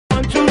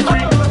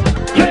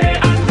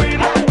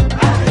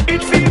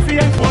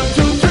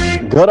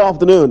Good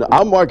afternoon,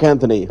 I'm Mark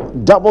Anthony.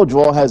 Double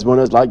Draw has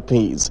winners like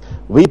peas.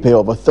 We pay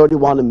over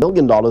 $31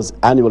 million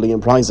annually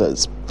in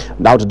prizes.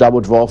 Now to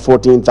Double Draw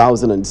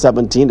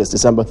 14,017 is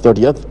December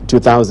 30th,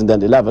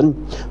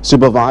 2011,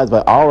 supervised by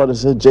our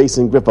editor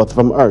Jason Griffith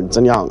from Ernst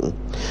 & Young.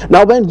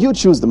 Now when you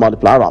choose the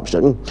multiplier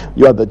option,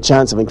 you have the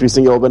chance of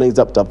increasing your winnings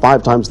up to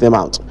 5 times the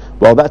amount.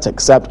 Well, that's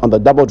except on the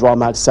Double Draw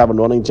Match 7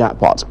 running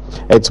jackpot.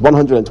 It's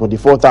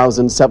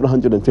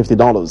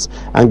 $124,750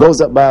 and goes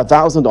up by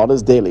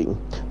 $1,000 daily.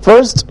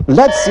 First,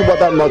 let's see what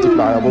that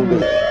multiplier will be.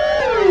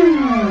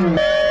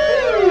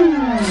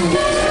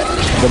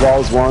 The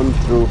balls 1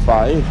 through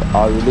 5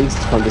 are released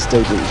from the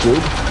staging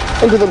tube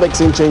into the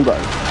mixing chamber.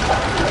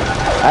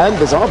 And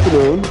this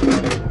afternoon,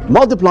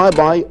 multiply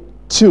by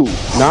 2.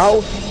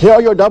 Now, here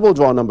are your double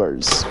draw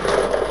numbers.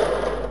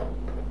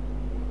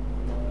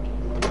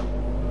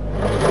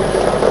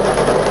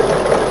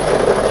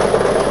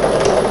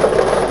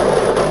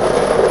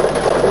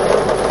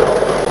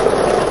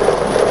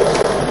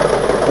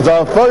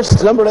 The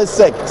first number is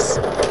 6.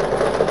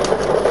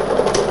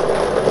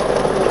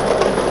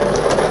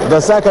 The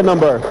second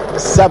number,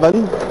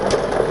 7.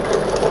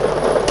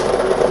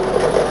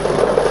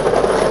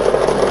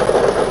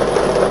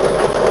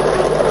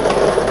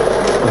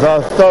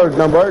 The third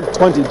number,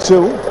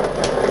 22.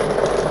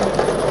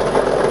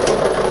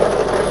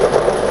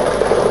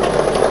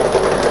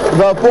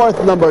 The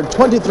fourth number,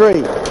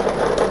 23.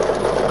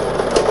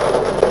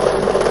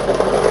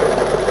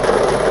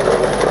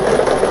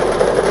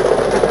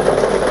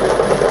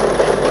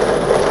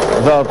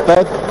 The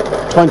fifth,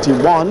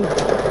 21.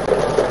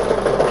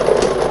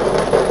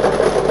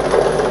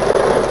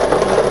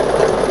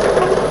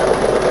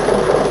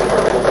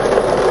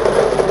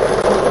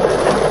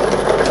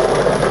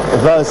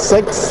 The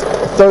sixth,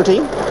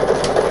 30.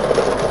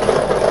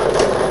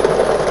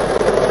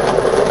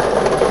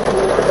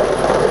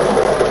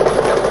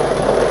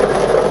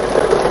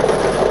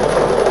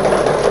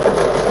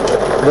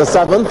 The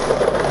seventh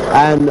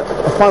and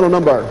final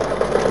number,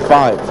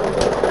 5.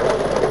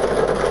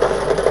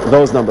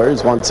 Those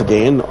numbers, once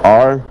again,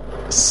 are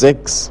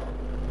 6,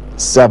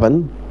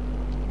 7,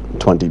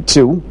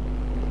 22,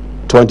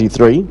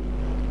 23,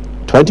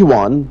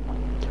 21,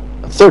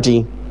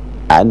 30,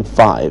 and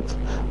 5.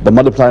 The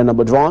multiplier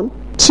number drawn,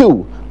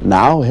 2.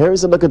 Now,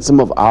 here's a look at some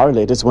of our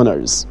latest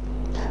winners.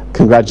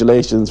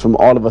 Congratulations from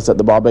all of us at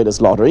the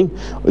Barbados Lottery.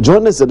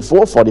 Join us at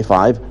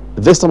 4:45,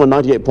 this time on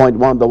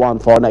 98.1 The One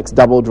for our next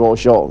Double Draw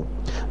show.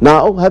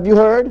 Now, have you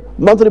heard?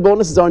 Monthly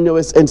Bonus is our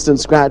newest instant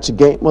scratch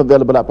game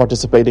available at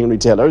participating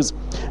retailers.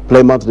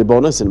 Play Monthly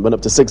Bonus and win up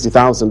to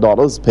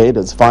 $60,000, paid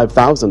as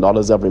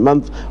 $5,000 every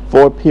month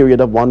for a period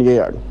of 1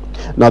 year.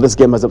 Now, this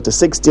game has up to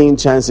 16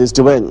 chances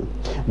to win.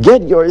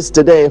 Get yours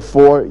today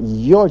for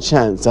your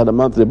chance at a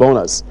monthly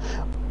bonus.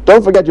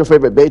 Don't forget your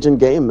favorite Bajan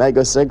game,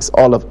 Mega 6,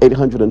 all of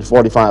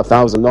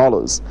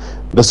 $845,000.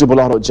 The Super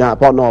Lotto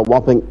jackpot, now a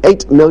whopping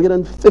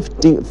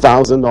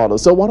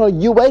 $8,050,000. So what are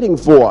you waiting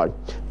for?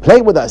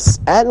 Play with us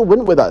and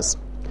win with us.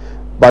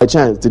 By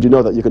chance, did you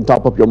know that you can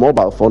top up your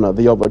mobile phone at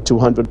the over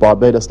 200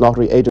 Barbados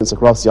Lottery agents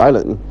across the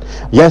island?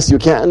 Yes, you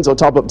can, so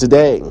top up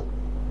today.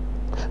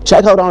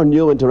 Check out our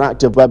new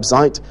interactive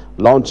website,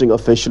 launching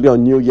officially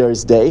on New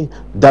Year's Day,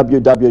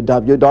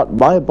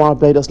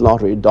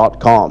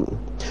 www.mybarbadoslottery.com.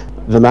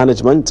 The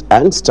management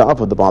and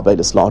staff of the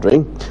Barbados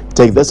Lottery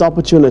take this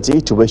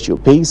opportunity to wish you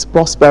peace,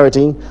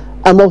 prosperity,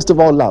 and most of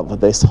all love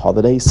this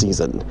holiday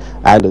season.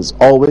 And as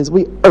always,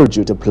 we urge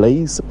you to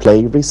please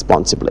play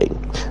responsibly.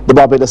 The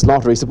Barbados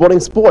Lottery,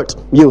 supporting sport,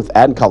 youth,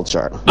 and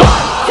culture.